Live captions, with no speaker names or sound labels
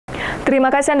Terima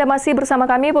kasih Anda masih bersama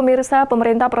kami, pemirsa.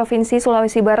 Pemerintah Provinsi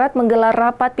Sulawesi Barat menggelar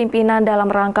rapat pimpinan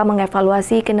dalam rangka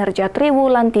mengevaluasi kinerja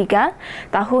triwulan 3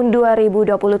 tahun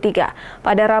 2023.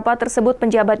 Pada rapat tersebut,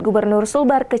 penjabat Gubernur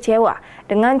Sulbar kecewa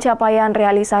dengan capaian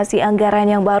realisasi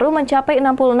anggaran yang baru mencapai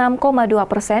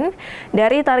 66,2%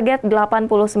 dari target 89%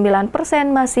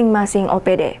 masing-masing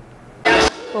OPD.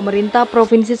 Pemerintah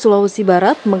Provinsi Sulawesi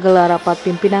Barat menggelar rapat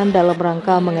pimpinan dalam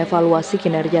rangka mengevaluasi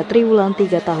kinerja triwulan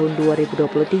 3 tahun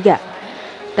 2023.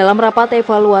 Dalam rapat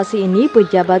evaluasi ini,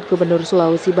 penjabat Gubernur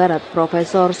Sulawesi Barat,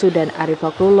 Profesor Sudan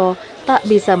Arifakrulo, tak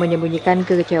bisa menyembunyikan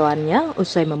kekecewaannya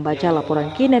usai membaca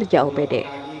laporan kinerja OPD.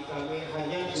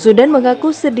 Sudan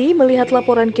mengaku sedih melihat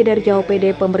laporan kinerja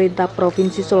OPD Pemerintah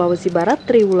Provinsi Sulawesi Barat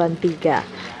triwulan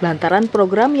 3, lantaran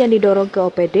program yang didorong ke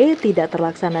OPD tidak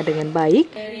terlaksana dengan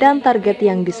baik dan target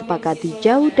yang disepakati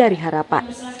jauh dari harapan.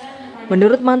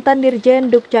 Menurut mantan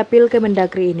Dirjen Dukcapil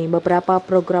Kemendagri ini, beberapa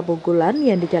program unggulan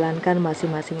yang dijalankan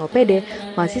masing-masing OPD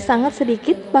masih sangat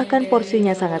sedikit, bahkan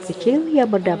porsinya sangat kecil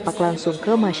yang berdampak langsung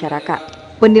ke masyarakat.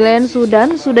 Penilaian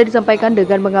Sudan sudah disampaikan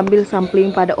dengan mengambil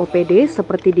sampling pada OPD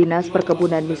seperti Dinas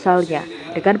Perkebunan misalnya.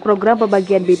 Dengan program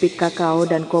pembagian bibit kakao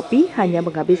dan kopi hanya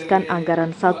menghabiskan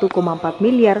anggaran 1,4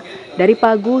 miliar dari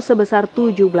pagu sebesar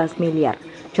 17 miliar.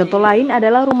 Contoh lain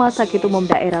adalah Rumah Sakit Umum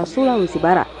Daerah Sulawesi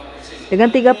Barat. Dengan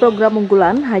 3 program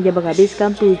unggulan hanya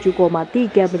menghabiskan 7,3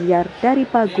 miliar dari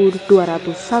pagu 201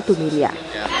 miliar.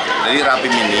 Jadi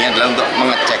Rapim ini adalah untuk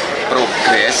mengecek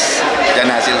progres dan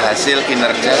hasil-hasil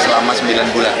kinerja selama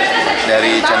 9 bulan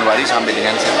dari Januari sampai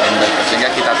dengan September,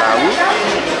 sehingga kita tahu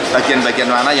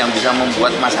bagian-bagian mana yang bisa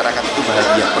membuat masyarakat itu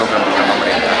bahagia program-program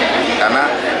pemerintah. Karena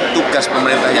tugas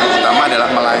pemerintah yang utama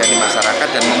adalah melayani masyarakat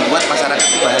dan membuat masyarakat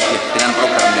itu bahagia dengan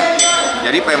programnya.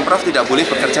 Jadi Pemprov tidak boleh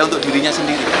bekerja untuk dirinya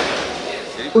sendiri.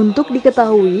 Untuk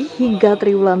diketahui, hingga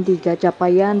triwulan 3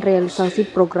 capaian realisasi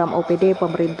program OPD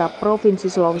Pemerintah Provinsi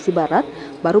Sulawesi Barat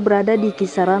baru berada di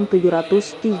kisaran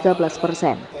 713%.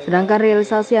 Sedangkan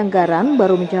realisasi anggaran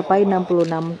baru mencapai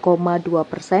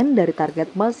 66,2% dari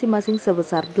target masing-masing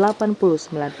sebesar 89%.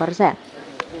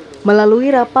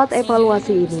 Melalui rapat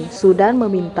evaluasi ini, Sudan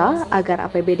meminta agar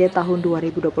APBD tahun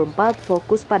 2024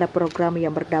 fokus pada program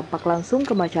yang berdampak langsung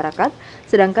ke masyarakat,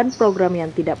 sedangkan program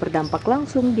yang tidak berdampak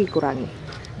langsung dikurangi.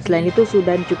 Selain itu,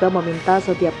 Sudan juga meminta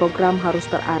setiap program harus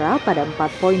terarah pada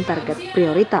 4 poin target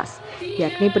prioritas,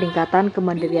 yakni peningkatan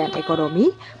kemandirian ekonomi,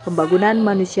 pembangunan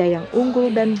manusia yang unggul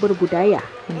dan berbudaya,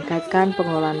 meningkatkan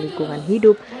pengelolaan lingkungan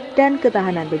hidup dan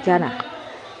ketahanan bencana,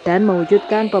 dan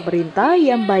mewujudkan pemerintah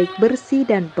yang baik, bersih,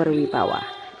 dan berwibawa.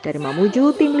 Dari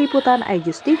Mamuju, Tim Liputan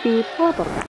iNews TV melaporkan.